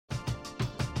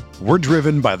We're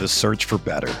driven by the search for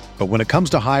better. But when it comes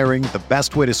to hiring, the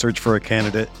best way to search for a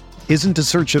candidate isn't to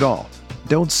search at all.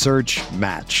 Don't search,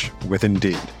 match with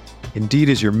Indeed. Indeed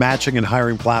is your matching and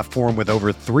hiring platform with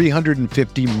over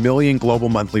 350 million global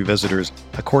monthly visitors,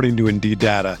 according to Indeed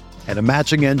data, and a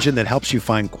matching engine that helps you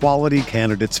find quality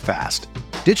candidates fast.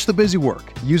 Ditch the busy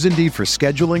work. Use Indeed for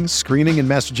scheduling, screening, and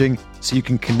messaging so you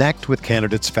can connect with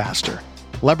candidates faster.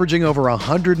 Leveraging over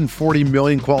 140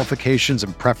 million qualifications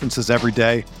and preferences every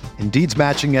day, Indeed's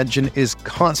matching engine is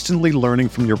constantly learning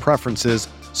from your preferences,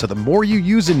 so the more you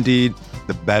use Indeed,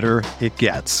 the better it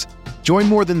gets. Join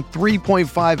more than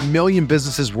 3.5 million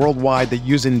businesses worldwide that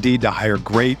use Indeed to hire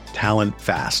great talent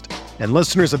fast. And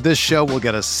listeners of this show will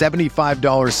get a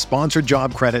 $75 sponsored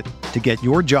job credit to get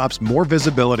your jobs more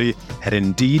visibility at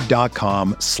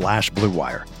Indeed.com/Blue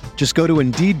Wire. Just go to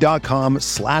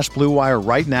Indeed.com/Blue Wire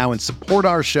right now and support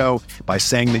our show by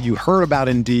saying that you heard about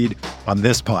Indeed on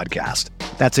this podcast.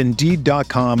 That's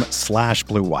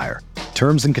Indeed.com/Blue Wire.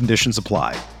 Terms and conditions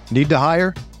apply. Need to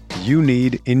hire? You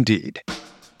need Indeed.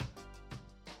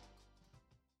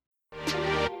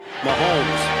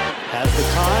 Mahomes has the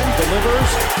time, delivers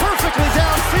perfectly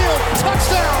downfield.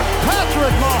 Touchdown,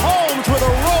 Patrick Mahomes with a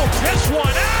rope. This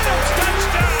one, Adams,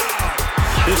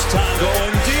 touchdown. This time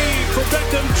going deep for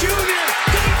Beckham Jr.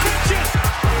 Did he catch it?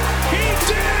 He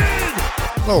did!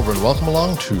 Hello everyone, welcome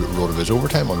along to RotoViz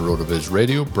Overtime on RotoViz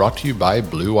Radio, brought to you by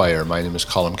Blue Wire. My name is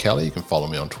Colin Kelly. You can follow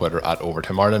me on Twitter at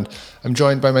Overtime Ireland. I'm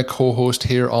joined by my co-host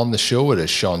here on the show. It is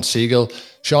Sean Siegel.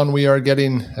 Sean, we are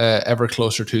getting ever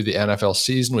closer to the NFL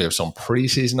season. We have some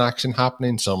preseason action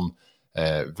happening, some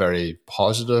very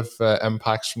positive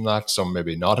impacts from that, some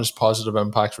maybe not as positive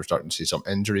impacts. We're starting to see some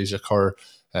injuries occur.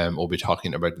 We'll be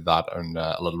talking about that and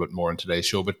a little bit more in today's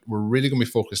show, but we're really going to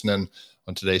be focusing in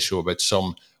on today's show about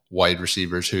some wide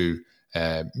receivers who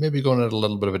maybe going at a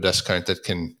little bit of a discount that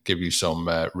can give you some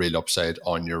real upside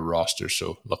on your roster.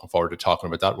 So looking forward to talking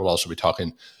about that. We'll also be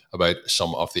talking about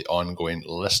some of the ongoing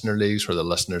listener leagues where the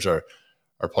listeners are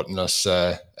putting us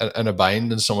in a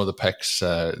bind in some of the picks,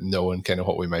 knowing kind of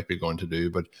what we might be going to do.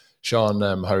 But Sean,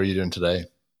 how are you doing today?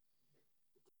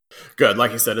 Good.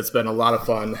 Like you said, it's been a lot of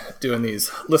fun doing these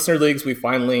listener leagues. We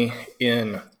finally,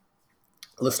 in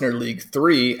Listener League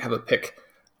 3, have a pick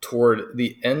toward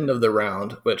the end of the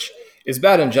round, which is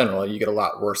bad in general. You get a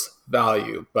lot worse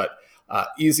value, but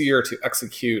easier to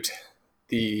execute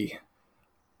the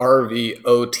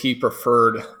RVOT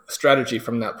preferred strategy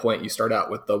from that point. You start out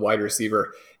with the wide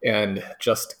receiver and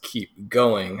just keep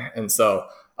going. And so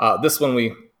this one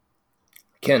we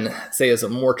can say is a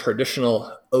more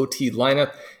traditional OT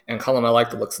lineup. And Colin, I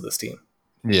like the looks of this team.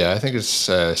 Yeah, I think it's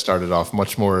started off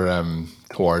much more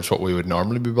towards what we would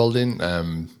normally be building.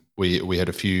 We had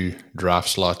a few draft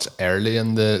slots early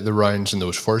in the rounds in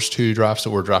those first two drafts that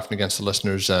we're drafting against the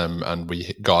listeners, and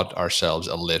we got ourselves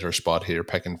a later spot here,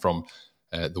 picking from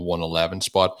the 111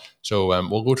 spot. So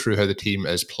we'll go through how the team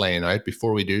is playing out.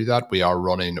 Before we do that, we are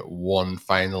running one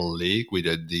final league. We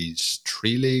did these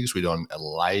 3 leagues. We done a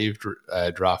live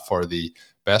draft for the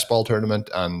best ball tournament,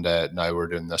 and now we're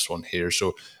doing this one here.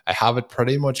 So I have it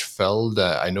pretty much filled.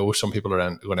 I know some people are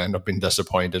going to end up being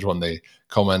disappointed when they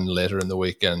come in later in the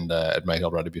week and it might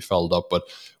already be filled up, but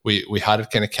we had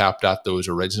it kind of capped at those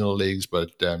original leagues,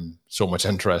 but so much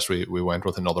interest we went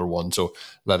with another one. So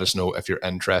let us know if you're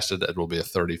interested. It will be a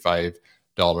 $35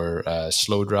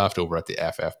 slow draft over at the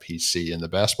FFPC in the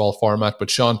best ball format.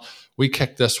 But Sean, we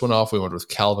kicked this one off. We went with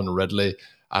Calvin Ridley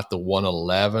at the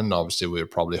 111. Obviously, we were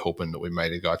probably hoping that we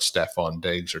might have got Stephon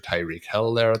Diggs or Tyreek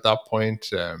Hill there at that point.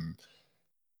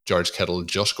 George Kittle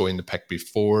just going to pick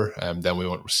before. Then we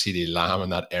went with CeeDee Lamb in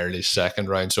that early second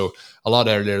round. So a lot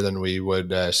earlier than we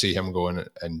would see him going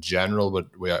in general.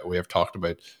 But we have talked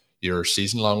about your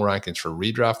season-long rankings for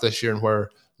redraft this year and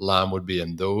where Lamb would be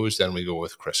in those. Then we go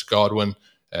with Chris Godwin,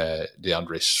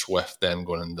 DeAndre Swift, then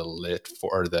going in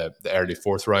the early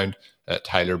fourth round,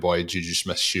 Tyler Boyd, Juju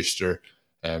Smith-Schuster.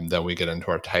 Then we get into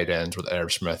our tight ends with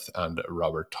Irv Smith and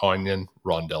Robert Tonyan,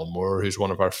 Rondell Moore, who's one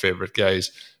of our favorite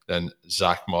guys, then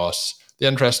Zach Moss. The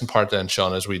interesting part then,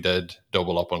 Sean, is we did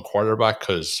double up on quarterback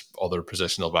because other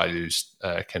positional values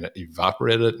kind of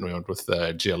evaporated, and we went with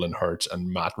Jalen Hurts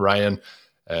and Matt Ryan.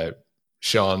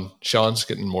 Sean's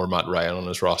getting more Matt Ryan on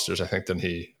his rosters, I think, than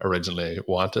he originally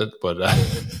wanted, but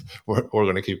I'm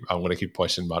going to keep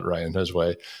pushing Matt Ryan his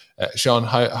way. Sean,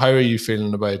 how are you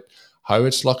feeling about how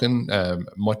it's looking?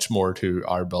 Much more to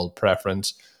our build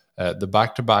preference. The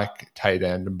back-to-back tight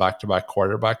end and back-to-back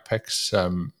quarterback picks,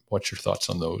 what's your thoughts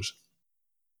on those?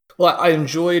 Well, I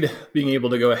enjoyed being able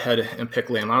to go ahead and pick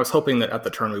Lamb. I was hoping that at the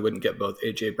turn we wouldn't get both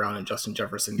A.J. Brown and Justin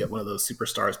Jefferson, get one of those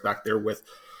superstars back there with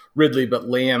Ridley, but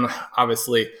Lamb,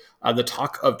 obviously, the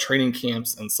talk of training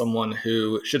camps and someone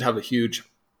who should have a huge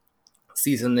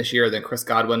season this year. Then Chris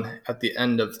Godwin at the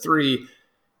end of 3.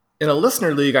 In a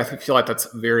listener league, I feel like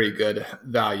that's very good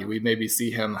value. We maybe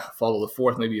see him follow the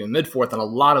 4th, maybe even mid-4th in a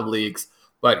lot of leagues,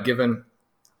 but given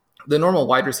the normal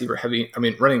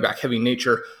running back heavy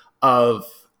nature of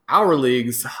our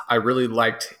leagues, I really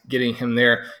liked getting him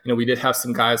there. We did have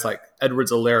some guys like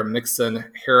Edwards-Helaire,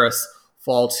 Mixon, Harris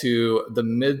fall to the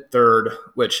mid-3rd,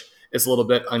 which is a little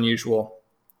bit unusual.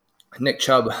 Nick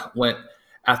Chubb went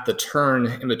at the turn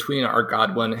in between our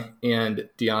Godwin and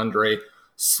DeAndre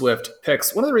Swift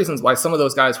picks. One of the reasons why some of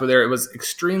those guys were there, it was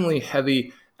extremely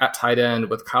heavy at tight end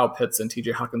with Kyle Pitts and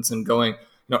TJ Hawkinson going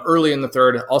early in the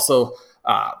 3rd. Also,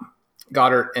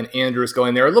 Goddard and Andrews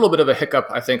going there. A little bit of a hiccup,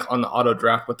 I think, on the auto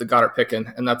draft with the Goddard pick,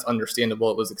 and that's understandable.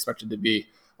 It was expected to be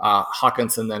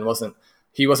Hawkinson then.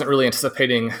 He wasn't really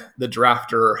anticipating the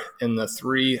drafter in the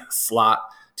 3 slot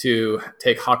to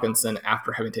take Hawkinson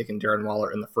after having taken Darren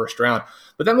Waller in the 1st round.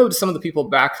 But that moved some of the people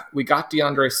back. We got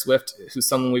DeAndre Swift, who's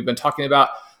someone we've been talking about.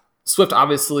 Swift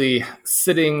obviously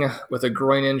sitting with a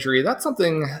groin injury. That's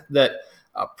something that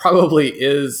probably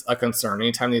is a concern.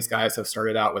 Anytime these guys have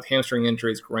started out with hamstring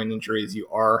injuries, groin injuries, you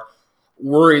are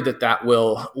worried that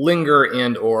will linger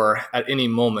and or at any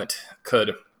moment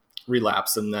could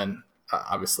relapse. And then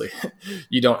obviously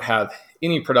you don't have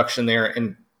any production there.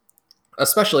 And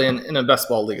especially in a best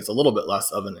ball league, it's a little bit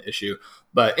less of an issue.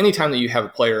 But anytime that you have a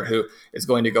player who is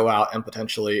going to go out and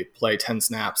potentially play 10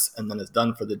 snaps and then is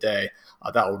done for the day,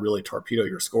 that will really torpedo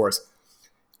your scores.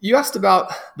 You asked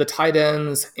about the tight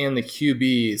ends and the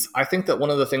QBs. I think that one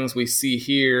of the things we see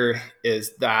here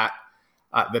is that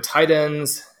the tight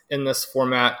ends in this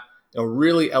format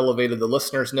really elevated. The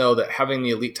listeners know that having the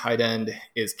elite tight end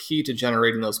is key to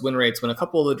generating those win rates. When a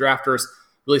couple of the drafters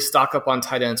really stock up on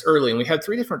tight ends early, and we had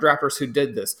 3 different drafters who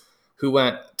did this, who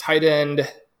went tight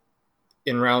end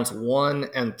in rounds 1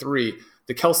 and 3.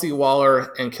 The Kelsey,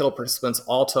 Waller, and Kittle participants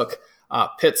all took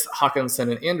Pitts,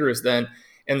 Hawkinson, and Andrews then.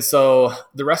 And so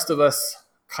the rest of us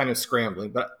kind of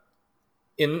scrambling. But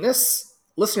in this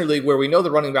listener league where we know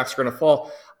the running backs are going to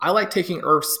fall, I like taking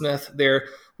Irv Smith there.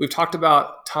 We've talked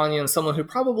about Tonyan, someone who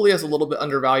probably is a little bit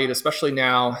undervalued, especially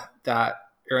now that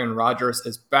Aaron Rodgers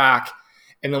is back.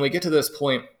 And then we get to this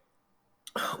point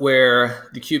where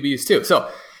the QBs too. So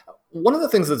one of the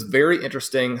things that's very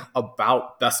interesting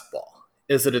about best ball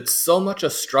is that it's so much a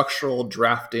structural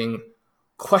drafting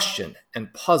question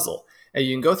and puzzle. And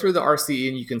you can go through the RCE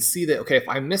and you can see that, okay, if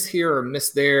I miss here or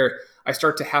miss there, I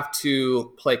start to have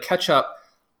to play catch up.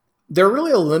 There are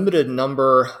really a limited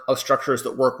number of structures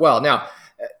that work well. Now,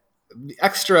 the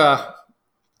extra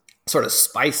sort of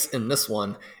spice in this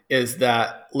one is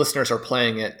that listeners are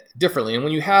playing it differently. And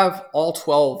when you have all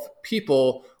 12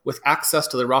 people with access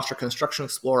to the Roster Construction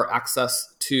Explorer,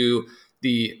 access to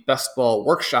the best ball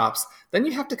workshops, then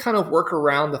you have to kind of work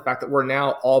around the fact that we're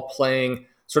now all playing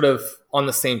sort of on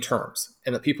the same terms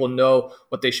and that people know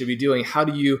what they should be doing. How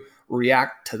do you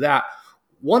react to that?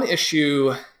 One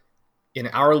issue in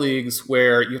our leagues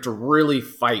where you have to really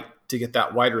fight to get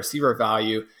that wide receiver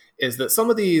value is that some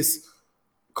of these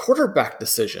quarterback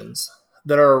decisions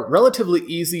that are relatively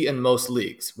easy in most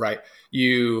leagues, right?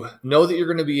 You know that you're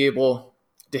going to be able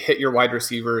to hit your wide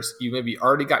receivers. You maybe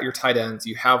already got your tight ends.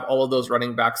 You have all of those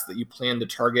running backs that you plan to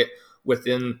target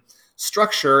within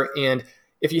structure. And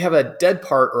if you have a dead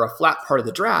part or a flat part of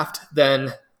the draft,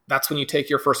 then that's when you take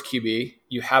your first QB.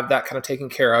 You have that kind of taken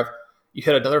care of. You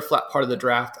hit another flat part of the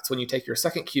draft. That's when you take your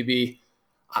second QB.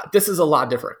 This is a lot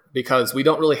different because we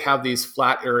don't really have these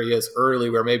flat areas early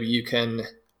where maybe you can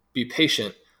be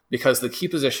patient because the key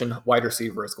position, wide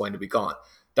receiver, is going to be gone.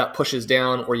 That pushes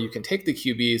down where you can take the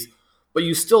QBs, but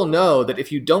you still know that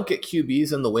if you don't get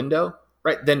QBs in the window,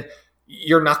 right, then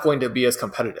you're not going to be as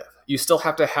competitive. You still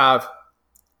have to have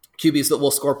QBs that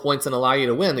will score points and allow you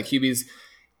to win. The QBs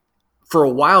for a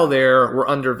while there were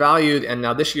undervalued, and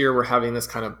now this year we're having this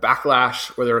kind of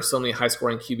backlash where there are so many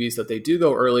high-scoring QBs that they do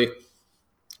go early.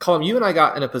 Colm, you and I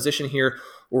got in a position here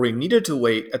where we needed to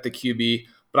wait at the QB,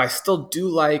 but I still do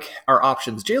like our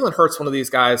options. Jalen Hurts, one of these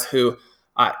guys who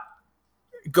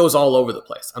goes all over the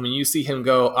place. I mean, you see him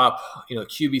go up,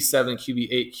 QB 7, QB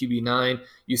 8, QB 9.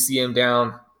 You see him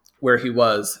down where he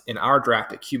was in our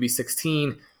draft at QB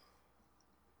 16.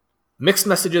 Mixed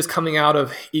messages coming out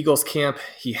of Eagles camp.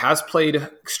 He has played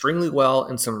extremely well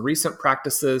in some recent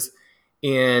practices,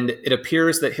 and it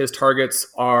appears that his targets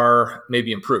are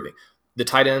maybe improving. The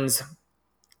tight ends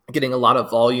getting a lot of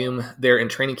volume there in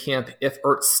training camp. If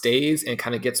Ertz stays and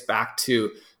kind of gets back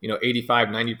to 85,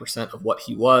 90% of what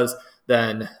he was,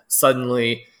 then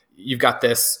suddenly you've got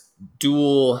this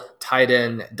dual tight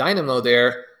end dynamo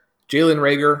there. Jalen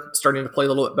Reagor starting to play a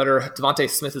little bit better. Devontae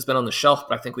Smith has been on the shelf,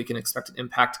 but I think we can expect an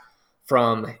impact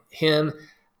from him.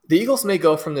 The Eagles may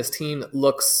go from this team that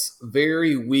looks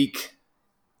very weak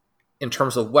in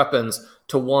terms of weapons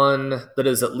to one that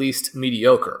is at least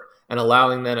mediocre, and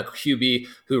allowing then a QB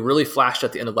who really flashed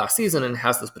at the end of last season and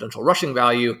has this potential rushing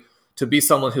value to be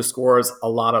someone who scores a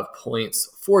lot of points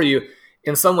for you.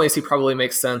 In some ways, he probably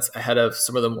makes sense ahead of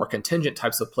some of the more contingent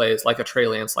types of plays, like a Trey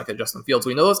Lance, like a Justin Fields.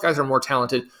 We know those guys are more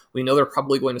talented. We know they're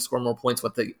probably going to score more points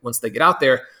once they get out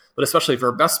there. But especially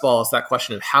for best ball, it's that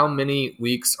question of how many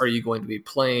weeks are you going to be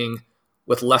playing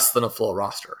with less than a full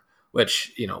roster,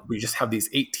 which, we just have these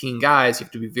 18 guys. You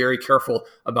have to be very careful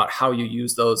about how you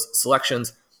use those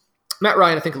selections. Matt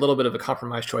Ryan, I think, a little bit of a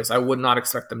compromise choice. I would not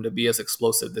expect them to be as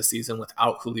explosive this season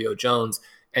without Julio Jones.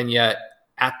 And yet,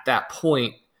 at that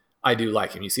point, I do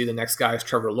like him. You see the next guy is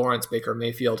Trevor Lawrence, Baker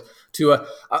Mayfield, Tua,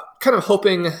 kind of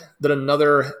hoping that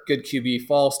another good QB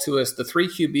falls to us. The 3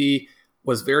 QB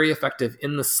was very effective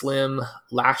in the slim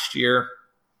last year.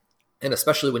 And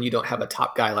especially when you don't have a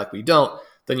top guy like we don't,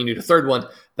 then you need a third one.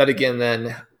 That again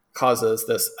then causes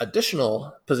this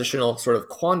additional positional sort of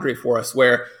quandary for us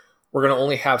where we're going to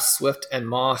only have Swift and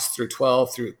Moss through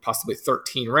 12, through possibly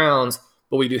 13 rounds,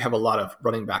 but we do have a lot of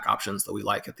running back options that we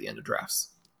like at the end of drafts.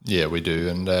 Yeah, we do.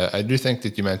 And I do think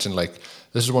that you mentioned,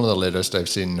 this is one of the latest I've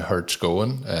seen Hurts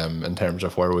going in terms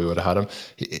of where we would have had him.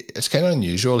 It's kind of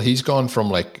unusual. He's gone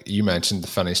from, you mentioned, the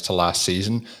finish to last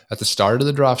season. At the start of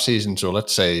the draft season, so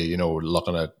let's say,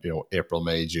 looking at, April,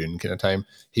 May, June kind of time,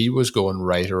 he was going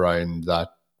right around that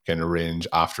kind of range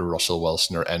after Russell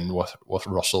Wilson or in with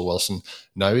Russell Wilson.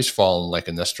 Now he's fallen,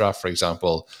 in this draft, for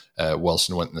example,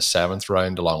 Wilson went in the 7th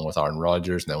round along with Aaron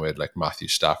Rodgers. Now we had Matthew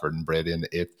Stafford and Brady in the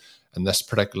 8th. In this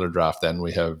particular draft, then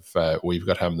we've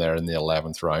got him there in the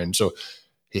 11th round. So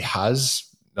he has,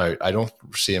 now I don't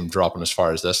see him dropping as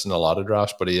far as this in a lot of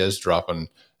drafts, but he is dropping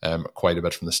quite a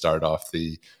bit from the start off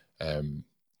the kind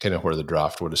of where the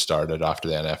draft would have started after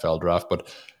the NFL draft. But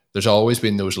there's always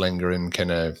been those lingering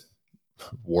kind of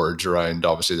words around.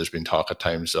 Obviously, there's been talk at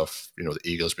times of, the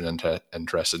Eagles been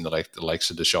interested in the likes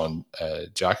of Deshaun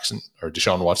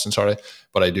Watson, sorry.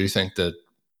 But I do think that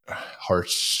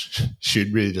Hurts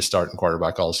should be the starting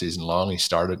quarterback all season long. He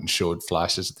started and showed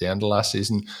flashes at the end of last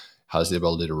season, has the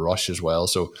ability to rush as well.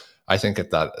 So I think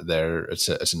at that there, it's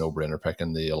a no-brainer pick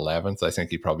in the 11th. I think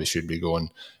he probably should be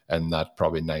going in that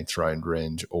probably 9th round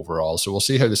range overall. So we'll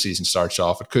see how the season starts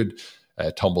off. It could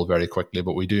tumble very quickly,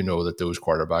 but we do know that those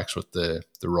quarterbacks with the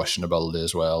rushing ability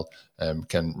as well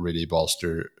can really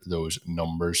bolster those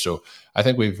numbers. So I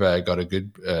think we've got a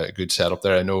good setup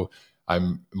there. I know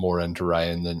I'm more into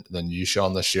Ryan than you,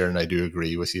 Sean, this year, and I do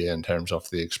agree with you in terms of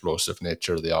the explosive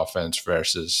nature of the offense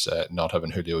versus not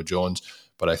having Julio Jones.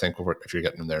 But I think if you're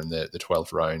getting him there in the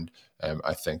 12th round,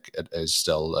 I think it is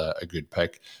still a good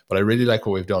pick. But I really like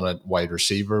what we've done at wide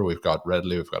receiver. We've got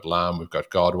Ridley, we've got Lamb, we've got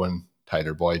Godwin,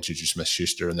 Tyler Boyd, Juju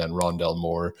Smith-Schuster, and then Rondell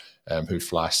Moore, who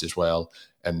flashed as well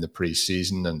in the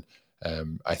preseason. And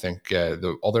I think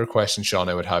the other question, Sean,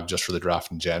 I would have just for the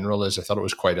draft in general is I thought it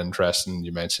was quite interesting.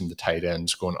 You mentioned the tight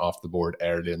ends going off the board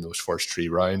early in those first 3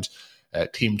 rounds.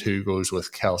 Team 2 goes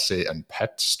with Kelsey and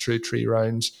Pitts through 3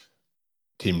 rounds.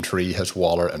 Team 3 has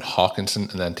Waller and Hawkinson,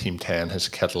 and then Team 10 has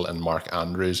Kittle and Mark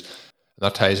Andrews. And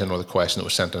that ties in with a question that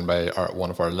was sent in by one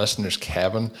of our listeners,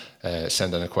 Kevin,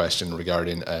 sent in a question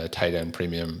regarding a tight end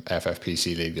premium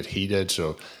FFPC league that he did.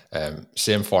 So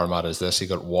same format as this. He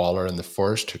got Waller in the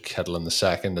 1st, took Kittle in the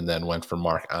 2nd, and then went for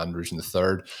Mark Andrews in the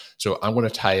 3rd. So I'm going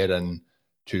to tie it in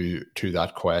to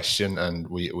that question. And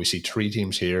we see 3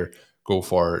 teams here go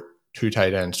for 2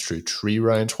 tight ends through 3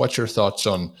 rounds. What's your thoughts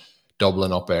on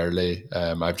doubling up early?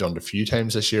 I've done it a few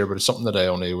times this year, but it's something that I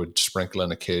only would sprinkle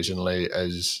in occasionally,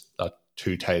 is that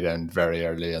 2 tight end very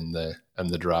early in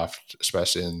the draft,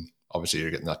 especially in, obviously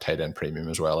you're getting that tight end premium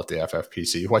as well at the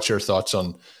FFPC. What's your thoughts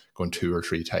on going 2 or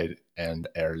 3 tight end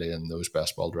early in those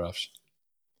best ball drafts?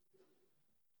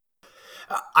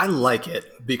 I like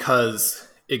it because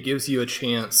it gives you a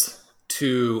chance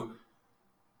to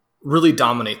really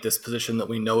dominate this position that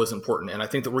we know is important. And I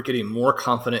think that we're getting more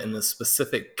confident in the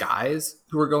specific guys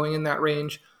who are going in that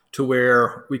range to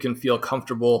where we can feel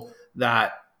comfortable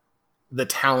that the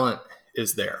talent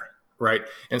is there, right?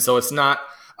 And so it's not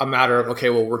a matter of, okay,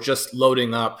 well, we're just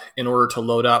loading up in order to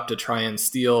load up to try and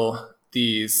steal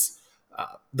these,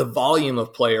 the volume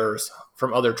of players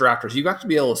from other drafters. You have to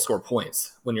be able to score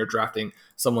points when you're drafting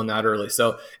someone that early.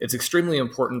 So it's extremely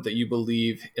important that you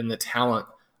believe in the talent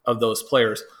of those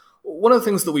players. One of the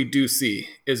things that we do see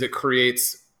is it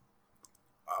creates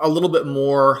a little bit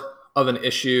more of an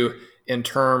issue in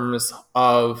terms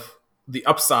of the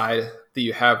upside that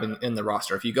you have in the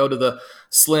roster. If you go to the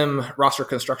Slim Roster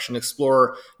Construction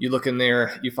Explorer, you look in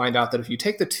there, you find out that if you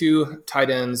take the 2 tight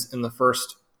ends in the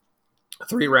first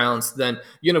 3 rounds, then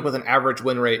you end up with an average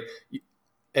win rate,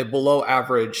 a below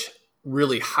average,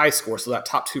 really high score. So that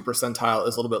top 2 percentile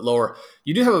is a little bit lower.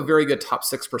 You do have a very good top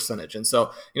 6 percentage. And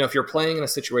so, if you're playing in a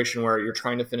situation where you're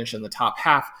trying to finish in the top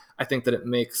half, I think that it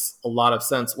makes a lot of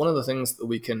sense. One of the things that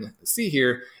we can see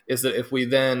here is that if we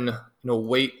then,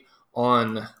 wait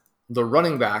on the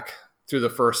running back through the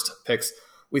first picks,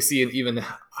 we see an even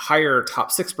higher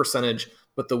top 6 percentage,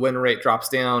 but the win rate drops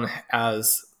down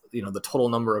as, the total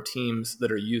number of teams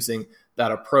that are using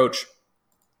that approach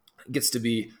gets to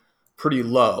be pretty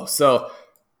low. So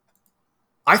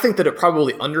I think that it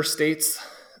probably understates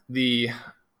the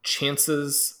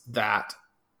chances that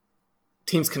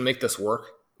teams can make this work,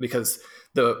 because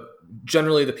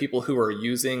generally the people who are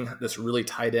using this really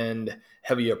tight end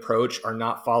heavy approach are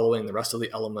not following the rest of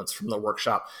the elements from the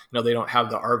workshop. They don't have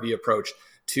the RV approach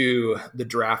to the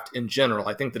draft in general.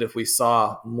 I think that if we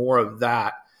saw more of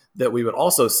that we would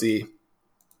also see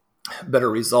better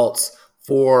results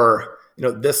for,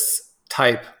 this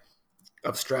type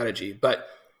of strategy. But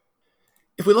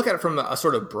if we look at it from a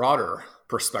sort of broader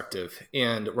perspective,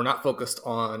 and we're not focused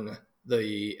on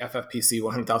the FFPC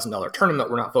 $100,000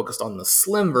 tournament, we're not focused on the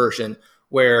slim version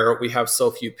where we have so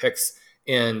few picks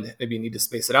and maybe need to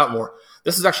space it out more.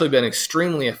 This has actually been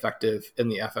extremely effective in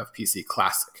the FFPC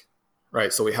Classic,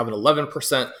 right? So we have an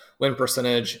 11% win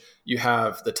percentage. You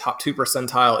have the top 2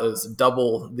 percentile is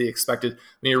double the expected.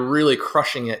 You're really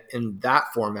crushing it in that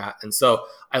format. And so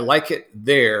I like it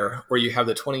there where you have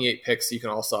the 28 picks. You can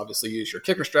also obviously use your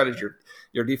kicker strategy,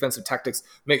 your defensive tactics,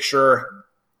 make sure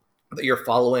that you're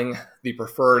following the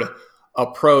preferred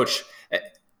approach.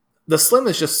 The slim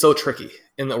is just so tricky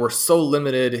in that we're so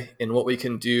limited in what we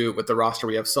can do with the roster.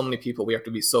 We have so many people. We have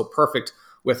to be so perfect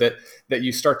with it that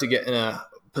you start to get in a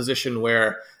position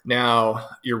where now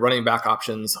your running back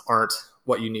options aren't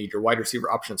what you need. Your wide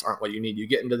receiver options aren't what you need. You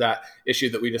get into that issue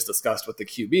that we just discussed with the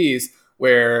QBs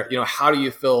where, how do you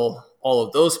fill all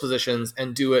of those positions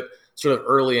and do it sort of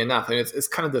early enough? I mean, it's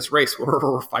kind of this race where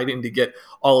we're fighting to get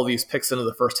all of these picks into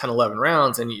the first 10, 11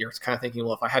 rounds. And you're kind of thinking,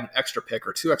 well, if I had an extra pick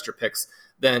or 2 extra picks,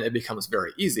 then it becomes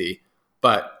very easy.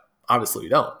 But obviously we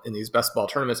don't. In these best ball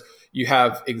tournaments, you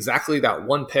have exactly that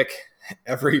 1 pick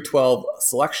every 12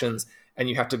 selections, and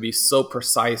you have to be so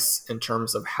precise in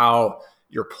terms of how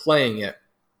you're playing it.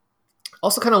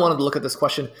 Also kind of wanted to look at this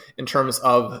question in terms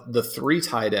of the 3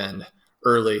 tight end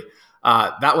early.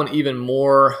 That one even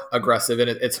more aggressive, and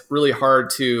it's really hard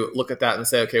to look at that and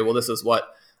say, okay, well, this is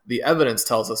what the evidence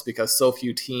tells us because so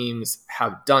few teams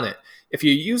have done it. If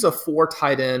you use a 4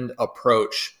 tight end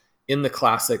approach in the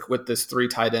Classic with this 3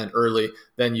 tight end early,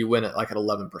 then you win at like an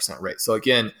 11% rate. So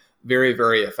again, very,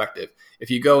 very effective.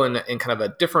 If you go in kind of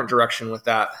a different direction with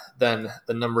that, then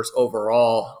the numbers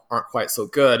overall aren't quite so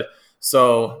good.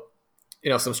 So,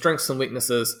 some strengths, some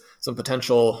weaknesses, some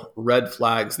potential red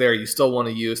flags there. You still want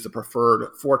to use the preferred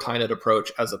 4 tight end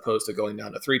approach as opposed to going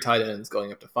down to 3 tight ends,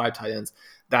 going up to 5 tight ends,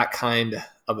 that kind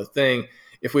of a thing.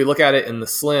 If we look at it in the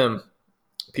slim,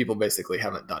 people basically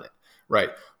haven't done it, right?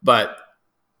 But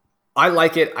I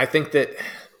like it. I think that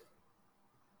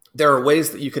there are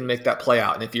ways that you can make that play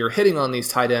out. And if you're hitting on these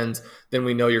tight ends, then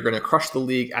we know you're going to crush the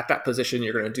league at that position.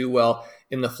 You're going to do well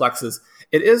in the flexes.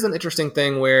 It is an interesting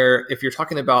thing where if you're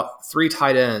talking about 3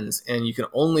 tight ends and you can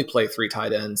only play 3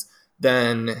 tight ends,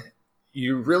 then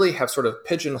you really have sort of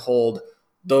pigeonholed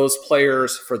those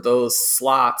players for those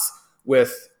slots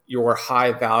with your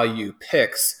high value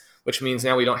picks, which means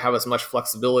now we don't have as much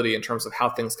flexibility in terms of how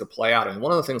things could play out. And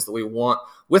one of the things that we want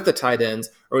with the tight ends,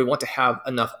 or we want to have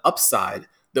enough upside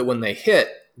that when they hit,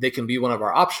 they can be one of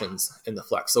our options in the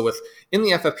flex. So in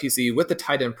the FFPC, with the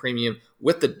tight end premium,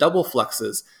 with the double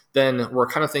flexes, then we're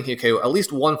kind of thinking, okay, well, at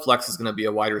least 1 flex is going to be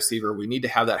a wide receiver. We need to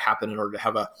have that happen in order to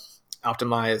have a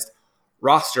optimized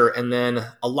roster. And then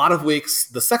a lot of weeks,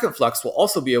 the second flex will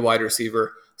also be a wide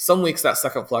receiver. Some weeks that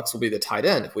second flex will be the tight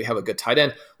end if we have a good tight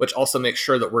end, which also makes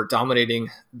sure that we're dominating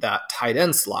that tight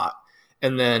end slot.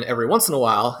 And then every once in a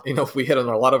while, if we hit on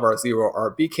a lot of our 0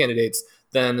 RB candidates,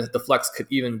 then the flex could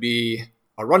even be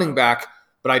a running back.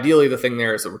 But ideally, the thing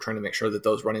there is that we're trying to make sure that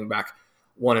those running back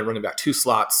 1 and running back 2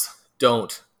 slots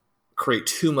don't create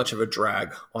too much of a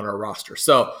drag on our roster.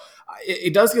 So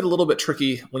it does get a little bit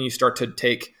tricky when you start to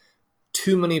take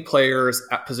too many players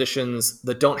at positions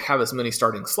that don't have as many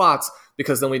starting slots,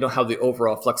 because then we don't have the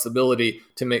overall flexibility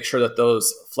to make sure that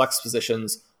those flex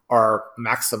positions are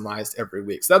maximized every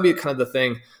week. So that'd be kind of the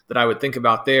thing that I would think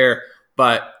about there.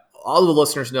 But all of the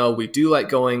listeners know we do like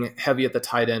going heavy at the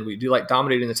tight end. We do like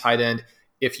dominating the tight end.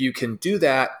 If you can do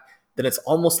that then it's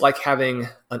almost like having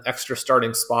an extra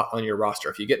starting spot on your roster.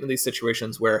 If you get into these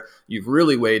situations where you've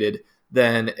really waited,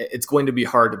 then it's going to be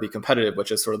hard to be competitive,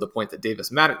 which is sort of the point that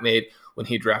Davis Maddock made when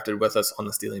he drafted with us on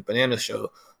the Stealing Bananas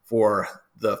show for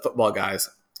the Football Guys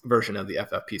version of the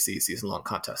FFPC season-long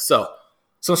contest. So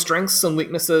some strengths, some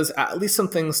weaknesses, at least some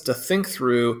things to think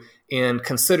through and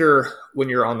consider when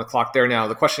you're on the clock there. Now,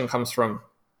 the question comes from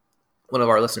one of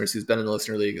our listeners who's been in the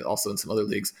Listener League, also in some other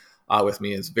leagues with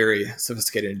me, is very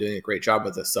sophisticated and doing a great job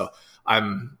with this. So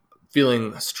I'm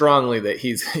feeling strongly that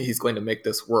he's going to make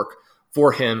this work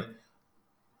for him.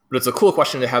 But it's a cool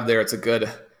question to have there. It's a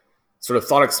good sort of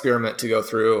thought experiment to go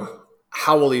through.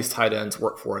 How will these tight ends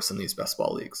work for us in these best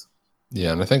ball leagues?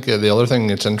 Yeah, and I think the other thing,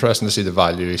 it's interesting to see the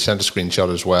value. He sent a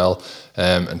screenshot as well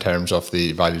in terms of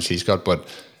the values he's got, but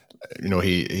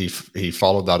he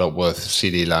followed that up with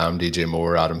CD Lamb, DJ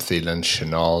Moore, Adam Thielen,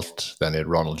 Chenault, then he had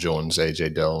Ronald Jones,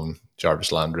 AJ Dillon,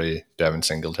 Jarvis Landry, Devin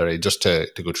Singletary, just to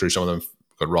go through some of them.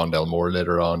 Got Rondell Moore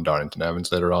later on, Darrington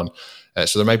Evans later on.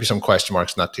 So there might be some question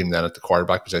marks in that team then at the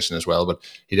quarterback position as well. But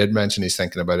he did mention he's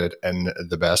thinking about it in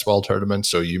the best ball tournament.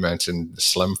 So you mentioned the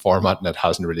slim format, and it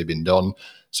hasn't really been done.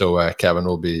 So Kevin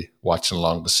will be watching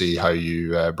along to see how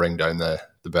you bring down the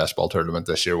best ball tournament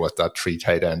this year with that 3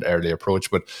 tight end early approach.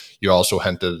 But you also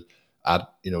hinted at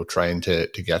trying to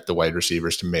get the wide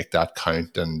receivers to make that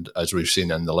count. And as we've seen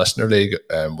in the Listener League,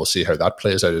 we'll see how that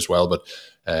plays out as well. But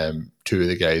 2 of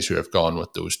the guys who have gone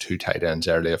with those 2 tight ends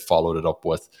early have followed it up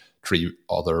with 3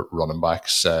 other running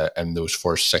backs in those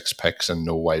first 6 picks and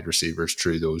no wide receivers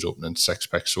through those opening 6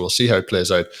 picks. So we'll see how it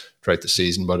plays out throughout the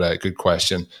season. But good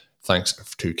question. Thanks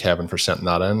to Kevin for sending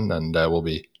that in, and we'll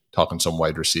be talking some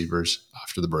wide receivers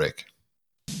after the break.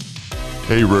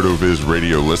 Hey RotoViz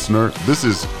radio listener, this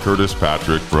is Curtis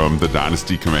Patrick from the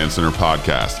Dynasty Command Center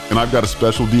podcast, and I've got a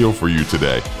special deal for you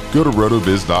today. Go to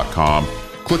rotoviz.com,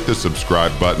 click the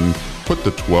subscribe button, put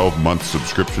the 12-month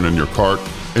subscription in your cart,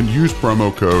 and use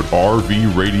promo code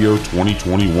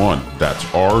RVRadio2021. That's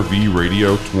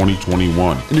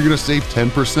RVRadio2021, and you're going to save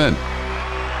 10%.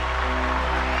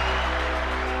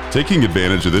 Taking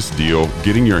advantage of this deal,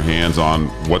 getting your hands on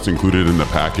what's included in the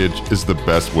package is the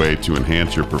best way to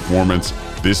enhance your performance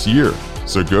this year.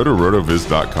 So go to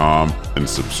rotoviz.com and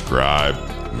subscribe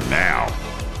now.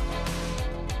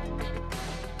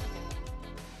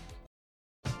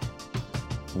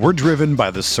 We're driven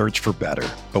by the search for better.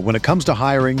 But when it comes to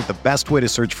hiring, the best way to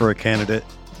search for a candidate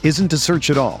isn't to search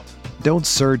at all. Don't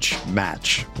search,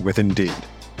 match with Indeed.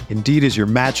 Indeed is your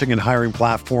matching and hiring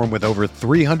platform with over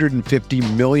 350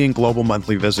 million global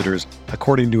monthly visitors,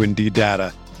 according to Indeed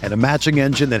data, and a matching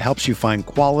engine that helps you find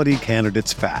quality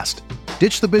candidates fast.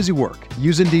 Ditch the busy work.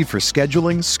 Use Indeed for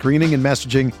scheduling, screening, and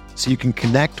messaging so you can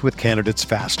connect with candidates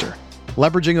faster.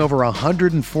 Leveraging over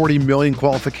 140 million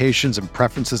qualifications and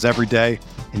preferences every day,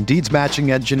 Indeed's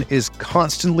matching engine is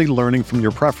constantly learning from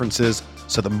your preferences,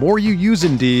 so the more you use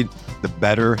Indeed, the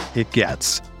better it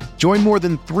gets. Join more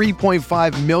than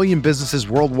 3.5 million businesses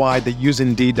worldwide that use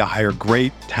Indeed to hire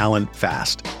great talent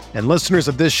fast. And listeners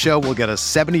of this show will get a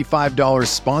 $75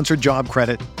 sponsored job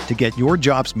credit to get your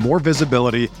jobs more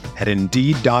visibility at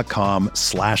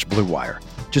Indeed.com/Blue Wire.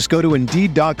 Just go to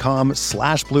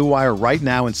Indeed.com/Blue Wire right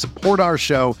now and support our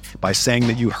show by saying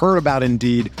that you heard about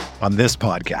Indeed on this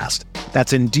podcast.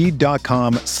 That's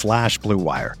Indeed.com/Blue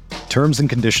Wire. Terms and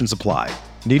conditions apply.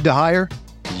 Need to hire?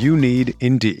 You need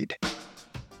Indeed.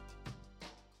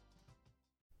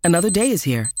 Another day is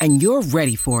here, and you're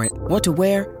ready for it. What to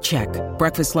wear? Check.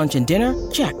 Breakfast, lunch, and dinner?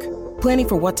 Check. Planning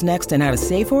for what's next and how to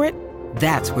save for it?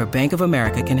 That's where Bank of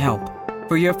America can help.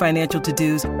 For your financial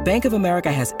to-dos, Bank of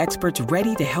America has experts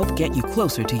ready to help get you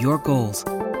closer to your goals.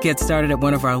 Get started at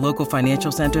one of our local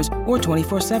financial centers or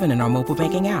 24/7 in our mobile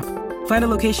banking app. Find a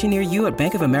location near you at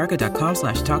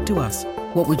bankofamerica.com/talktous.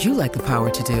 What would you like the power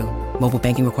to do? Mobile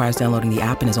banking requires downloading the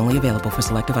app and is only available for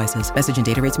select devices. Message and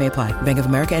data rates may apply. Bank of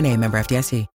America NA, member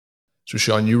FDIC. So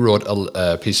Sean, you wrote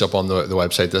a piece up on the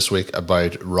website this week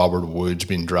about Robert Woods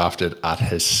being drafted at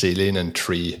his ceiling and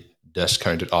 3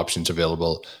 discounted options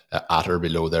available at or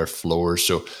below their floors.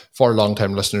 So for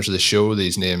long-time listeners of the show,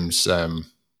 these names,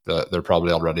 they're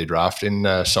probably already drafting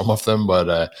some of them,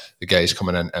 but the guys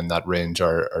coming in that range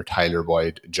are Tyler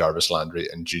Boyd, Jarvis Landry,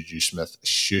 and Juju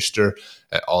Smith-Schuster.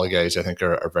 All guys I think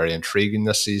are very intriguing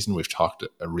this season. We've talked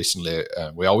recently,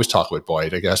 we always talk about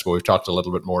Boyd, I guess, but we've talked a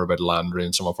little bit more about Landry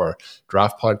in some of our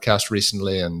draft podcasts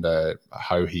recently, and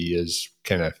how he is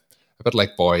kind of a bit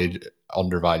like Boyd,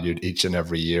 undervalued each and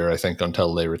every year. I think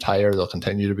until they retire, they'll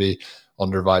continue to be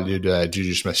undervalued.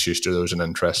 Juju Smith-Schuster, though, is an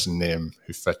interesting name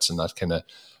who fits in that kind of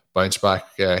bounce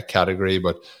back category.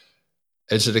 But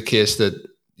is it a case that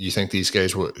you think these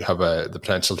guys will have the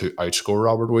potential to outscore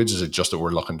Robert Woods? Is it just that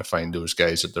we're looking to find those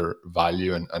guys at their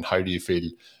value? And how do you feel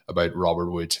about Robert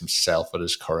Woods himself at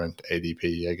his current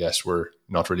ADP? I guess we're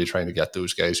not really trying to get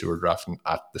those guys who are drafting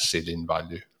at the ceiling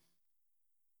value.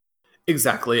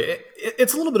 Exactly.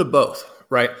 It's a little bit of both,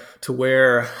 right? To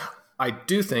where I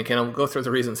do think, and I'll go through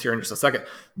the reasons here in just a second,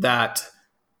 that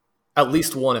at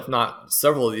least one, if not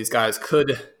several of these guys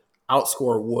could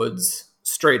outscore Woods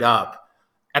straight up.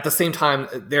 At the same time,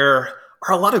 there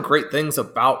are a lot of great things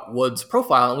about Woods'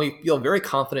 profile, and we feel very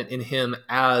confident in him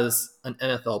as an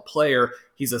NFL player.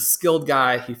 He's a skilled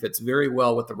guy. He fits very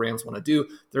well what the Rams want to do.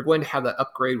 They're going to have that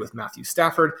upgrade with Matthew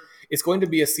Stafford. It's going to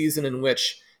be a season in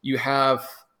which you have,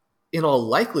 in all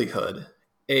likelihood,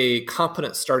 a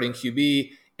competent starting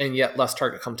QB and yet less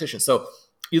target competition. So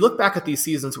you look back at these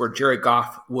seasons where Jared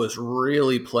Goff was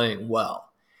really playing well,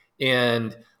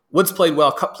 and Woods played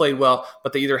well, Kupp played well,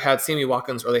 but they either had Sammy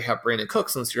Watkins or they have Brandon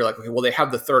Cooks. And so you're like, okay, well, they have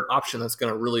the third option that's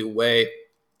going to really weigh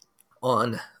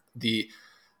on the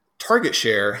target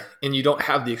share, and you don't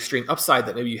have the extreme upside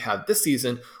that maybe you have this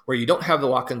season where you don't have the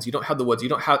Watkins, you don't have the Woods, you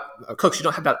don't have Cooks, you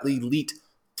don't have that elite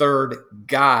third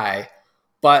guy.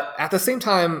 But at the same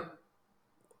time,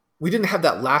 we didn't have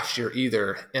that last year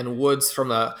either. And Woods,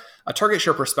 from a target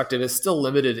share perspective, is still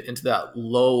limited into that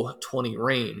low 20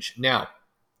 range. Now,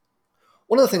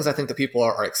 one of the things I think that people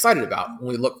are excited about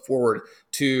when we look forward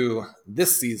to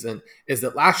this season is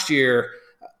that last year,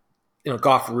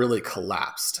 Goff really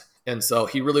collapsed. And so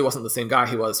he really wasn't the same guy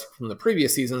he was from the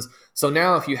previous seasons. So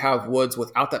now if you have Woods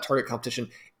without that target competition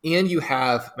and you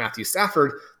have Matthew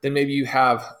Stafford, then maybe you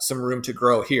have some room to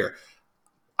grow here.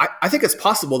 I think it's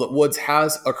possible that Woods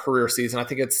has a career season. I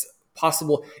think it's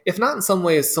possible, if not in some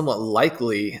ways somewhat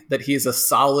likely, that he's a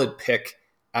solid pick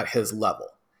at his level.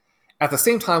 At the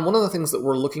same time, one of the things that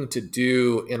we're looking to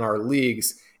do in our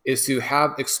leagues is to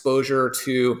have exposure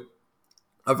to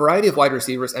a variety of wide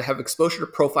receivers and have exposure to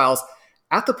profiles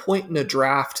at the point in a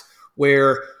draft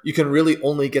where you can really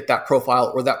only get that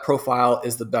profile, or that profile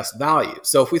is the best value.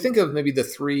 So if we think of maybe the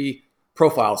three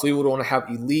profiles, we would want to have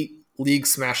elite league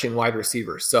smashing wide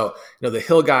receivers. So, the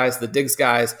Hill guys, the Diggs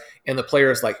guys, and the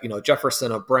players like,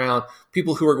 Jefferson or Brown,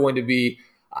 people who are going to be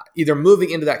either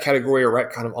moving into that category or right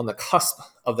kind of on the cusp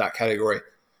of that category.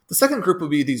 The second group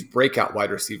would be these breakout wide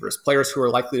receivers, players who are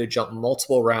likely to jump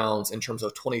multiple rounds in terms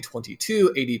of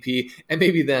 2022 ADP, and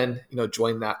maybe then,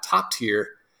 join that top tier.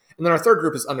 And then our third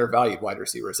group is undervalued wide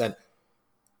receivers. And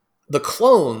the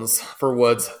clones for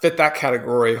Woods fit that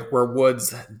category where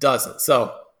Woods doesn't.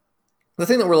 So the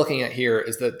thing that we're looking at here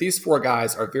is that these four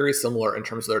guys are very similar in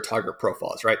terms of their target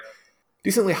profiles, right?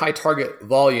 Decently high target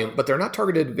volume, but they're not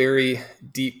targeted very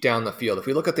deep down the field. If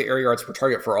we look at the air yards per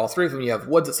target for all three of them, you have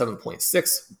Woods at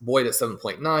 7.6, Boyd at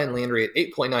 7.9, Landry at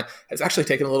 8.9, has actually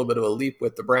taken a little bit of a leap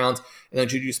with the Browns, and then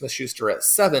Juju Smith-Schuster at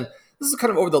 7. This is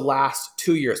kind of over the last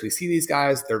 2 years. We see these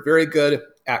guys, they're very good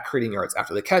at creating yards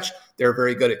after the catch. They're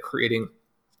very good at creating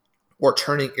or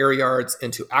turning air yards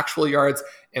into actual yards.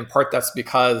 In part, that's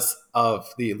because of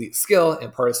the elite skill. In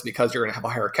part, it's because you're going to have a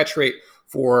higher catch rate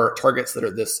for targets that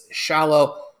are this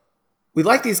shallow. We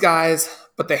like these guys,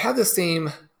 but they have the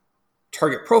same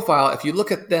target profile. If you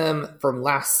look at them from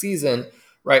last season,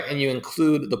 right, and you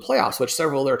include the playoffs, which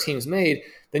several of their teams made,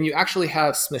 then you actually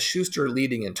have Smith-Schuster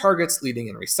leading in targets, leading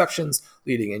in receptions,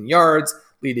 leading in yards,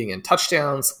 leading in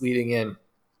touchdowns, leading in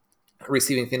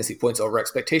receiving fantasy points over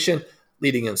expectation,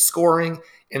 leading in scoring.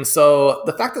 And so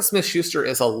the fact that Smith-Schuster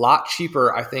is a lot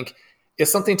cheaper, I think,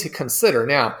 is something to consider.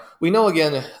 Now, we know,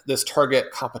 again, this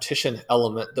target competition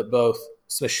element that both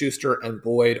Smith-Schuster and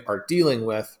Boyd are dealing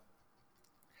with.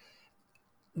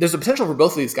 There's a potential for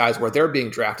both of these guys where they're being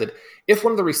drafted. If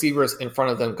one of the receivers in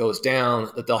front of them goes down,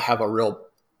 that they'll have a real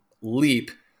leap.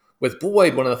 With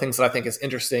Boyd, one of the things that I think is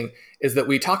interesting is that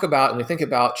we talk about and we think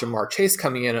about Jamar Chase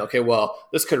coming in. Okay, well,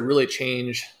 this could really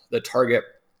change the target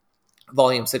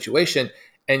volume situation.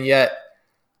 And yet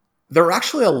there are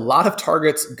actually a lot of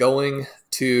targets going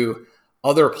to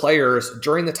other players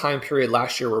during the time period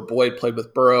last year where Boyd played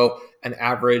with Burrow and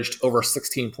averaged over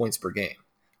 16 points per game,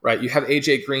 right? You have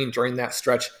AJ Green during that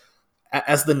stretch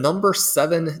as the number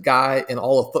 7 guy in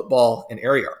all of football in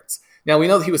air yards. Now, we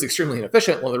know that he was extremely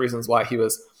inefficient. One of the reasons why he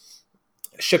was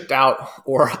shipped out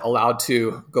or allowed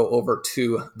to go over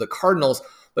to the Cardinals,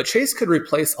 but Chase could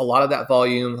replace a lot of that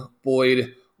volume.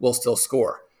 Boyd will still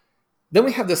score. Then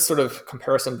we have this sort of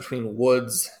comparison between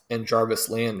Woods and Jarvis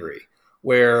Landry,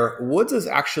 where Woods is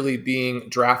actually being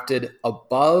drafted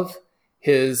above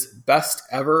his best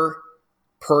ever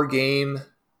per game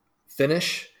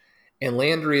finish, and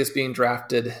Landry is being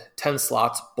drafted 10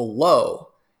 slots below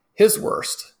his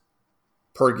worst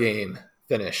per game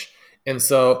finish. And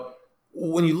so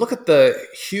when you look at the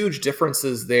huge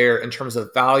differences there in terms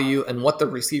of value and what the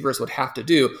receivers would have to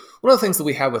do, one of the things that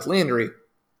we have with Landry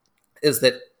is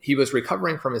that he was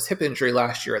recovering from his hip injury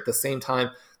last year at the same time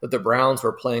that the Browns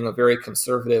were playing a very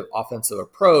conservative offensive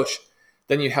approach.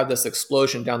 Then you have this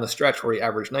explosion down the stretch where he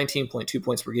averaged 19.2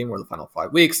 points per game over the final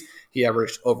 5 weeks. He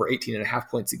averaged over 18.5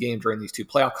 points a game during these 2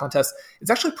 playoff contests. It's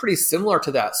actually pretty similar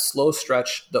to that slow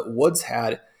stretch that Woods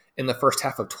had in the first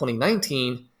half of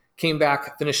 2019. Came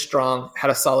back, finished strong,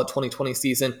 had a solid 2020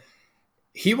 season.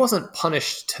 He wasn't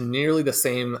punished to nearly the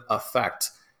same effect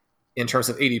in terms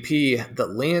of ADP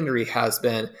that Landry has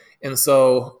been. And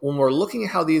so when we're looking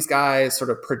at how these guys sort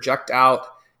of project out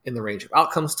in the range of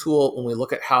outcomes tool, when we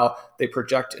look at how they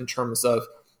project in terms of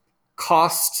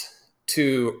cost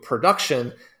to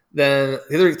production, then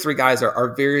the other 3 guys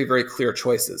are very, very clear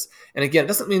choices. And again, it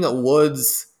doesn't mean that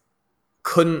Woods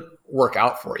couldn't work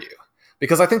out for you,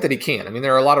 because I think that he can. I mean,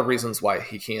 there are a lot of reasons why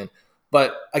he can.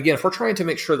 But again, if we're trying to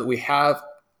make sure that we have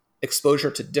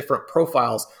exposure to different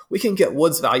profiles, we can get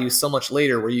Woods' value so much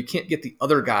later where you can't get the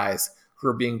other guys who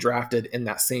are being drafted in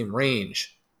that same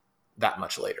range that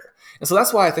much later. And so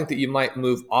that's why I think that you might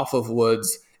move off of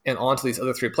Woods and onto these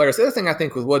other 3 players. The other thing I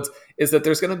think with Woods is that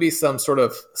there's going to be some sort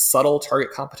of subtle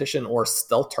target competition or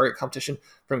stealth target competition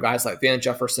from guys like Van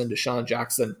Jefferson, Deshaun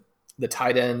Jackson, the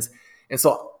tight ends. And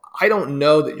so I don't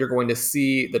know that you're going to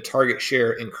see the target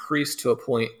share increase to a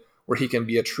point where he can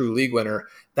be a true league winner.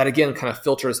 That again kind of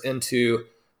filters into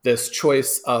this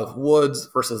choice of Woods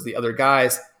versus the other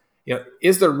guys.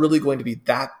 Is there really going to be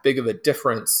that big of a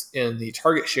difference in the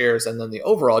target shares and then the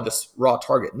overall just raw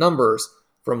target numbers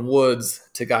from Woods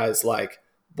to guys like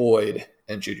Boyd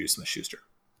and Juju Smith-Schuster?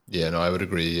 Yeah, no, I would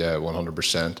agree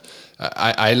 100%.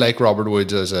 I like Robert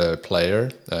Woods as a player,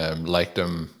 liked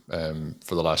him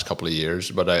for the last couple of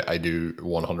years, but I do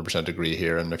 100% agree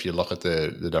here. And if you look at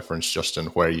the difference just in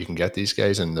where you can get these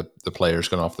guys and the players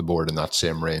going off the board in that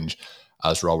same range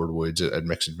as Robert Woods, it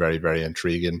makes it very, very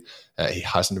intriguing. He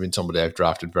hasn't been somebody I've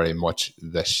drafted very much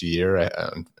this year.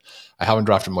 I haven't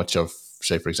drafted much of,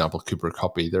 say, for example, Cooper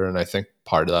Kupp either. And I think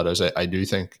part of that is I do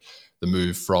think the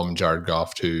move from Jared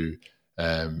Goff to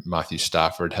Matthew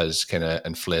Stafford has kind of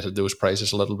inflated those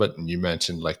prices a little bit. And you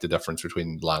mentioned like the difference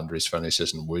between Landry's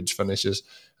finishes and Woods' finishes.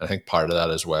 And I think part of that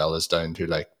as well is down to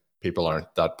like people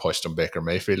aren't that pushed on Baker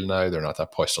Mayfield now. They're not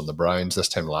that pushed on the Browns. This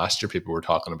time last year, people were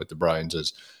talking about the Browns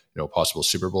as, possible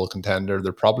Super Bowl contender.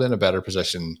 They're probably in a better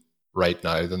position right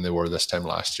now than they were this time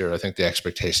last year. I think the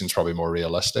expectation is probably more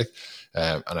realistic.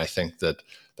 And I think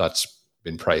that's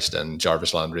been priced in.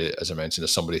 Jarvis Landry, as I mentioned,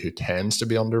 is somebody who tends to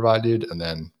be undervalued. And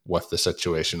then with the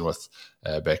situation with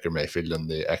Baker Mayfield and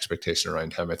the expectation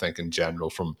around him, I think in general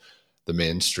from the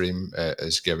mainstream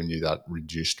is giving you that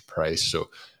reduced price. So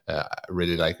I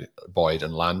really like Boyd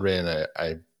and Landry, and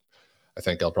I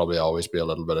think I'll probably always be a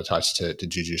little bit attached to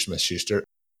Juju Smith-Schuster.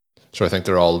 So I think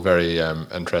they're all very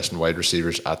interesting wide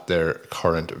receivers at their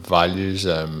current values.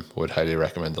 Would highly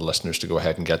recommend the listeners to go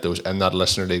ahead and get those. In that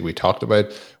listener league we talked about,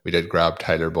 we did grab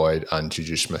Tyler Boyd and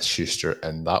Juju Smith-Schuster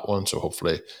in that one. So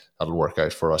hopefully that'll work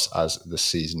out for us as the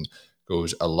season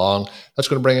goes along. That's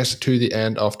going to bring us to the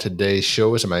end of today's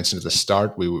show. As I mentioned at the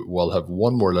start, we will have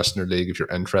one more listener league. If you're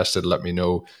interested, let me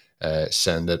know.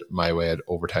 Send it my way at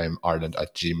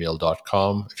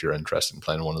overtimeireland@gmail.com if you're interested in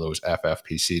playing one of those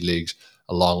FFPC leagues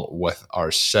along with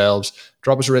ourselves.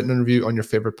 Drop us a written review on your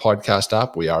favorite podcast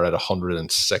app. We are at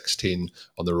 116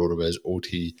 on the RotoViz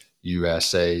OT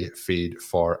USA feed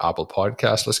for Apple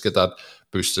Podcasts. Let's get that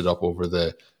boosted up over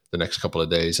the next couple of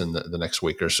days and the next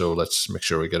week or so. Let's make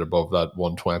sure we get above that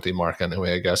 120 mark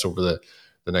anyway, I guess, over the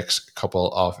next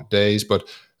couple of days. But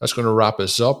that's going to wrap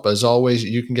us up. As always,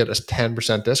 you can get a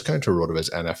 10% discount to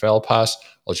RotoViz NFL Pass.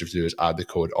 All you have to do is add the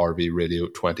code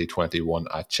RVRadio2021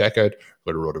 at checkout.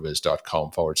 Go to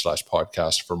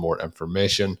rotoviz.com/podcast for more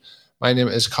information. My name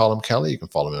is Colm Kelly. You can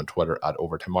follow me on Twitter at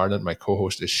Overtime Ireland. My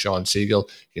co-host is Sean Siegel.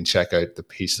 You can check out the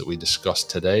piece that we discussed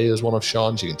today as one of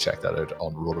Sean's. You can check that out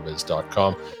on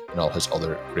rotoviz.com and all his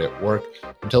other great work.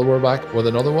 Until we're back with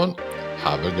another one,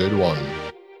 have a good one.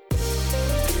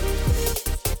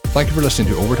 Thank you for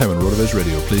listening to Overtime on RotoViz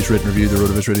Radio. Please rate and review the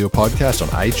RotoViz Radio podcast on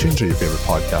iTunes or your favorite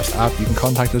podcast app. You can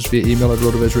contact us via email at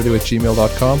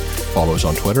rotovizradio@gmail.com. Follow us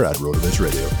on Twitter at RotoViz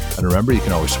Radio. And remember, you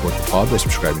can always support the pod by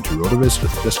subscribing to RotoViz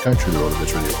with a discount through the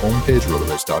RotoViz Radio homepage,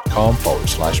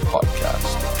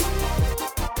 rotoviz.com/podcast.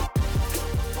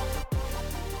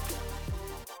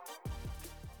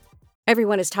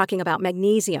 Everyone is talking about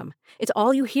magnesium. It's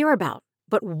all you hear about.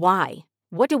 But why?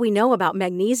 What do we know about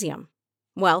magnesium?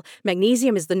 Well,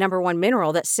 magnesium is the #1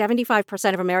 mineral that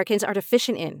 75% of Americans are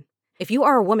deficient in. If you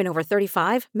are a woman over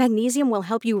 35, magnesium will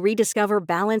help you rediscover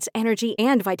balance, energy,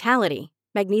 and vitality.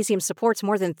 Magnesium supports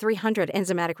more than 300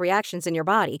 enzymatic reactions in your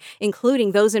body,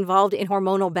 including those involved in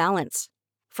hormonal balance.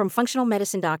 From functional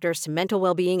medicine doctors to mental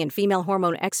well-being and female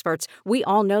hormone experts, we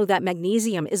all know that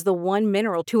magnesium is the one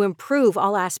mineral to improve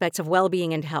all aspects of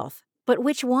well-being and health. But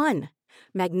which one?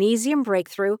 Magnesium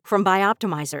Breakthrough from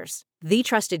Bioptimizers, the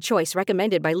trusted choice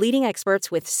recommended by leading experts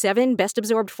with 7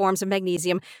 best-absorbed forms of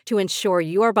magnesium to ensure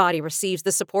your body receives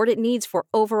the support it needs for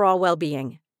overall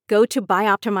well-being. Go to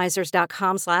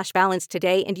bioptimizers.com/balance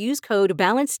today and use code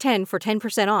BALANCE10 for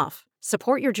 10% off.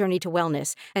 Support your journey to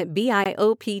wellness at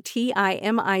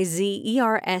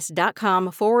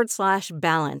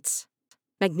bioptimizers.com/balance.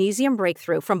 Magnesium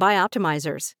Breakthrough from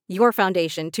Bioptimizers, your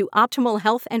foundation to optimal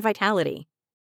health and vitality.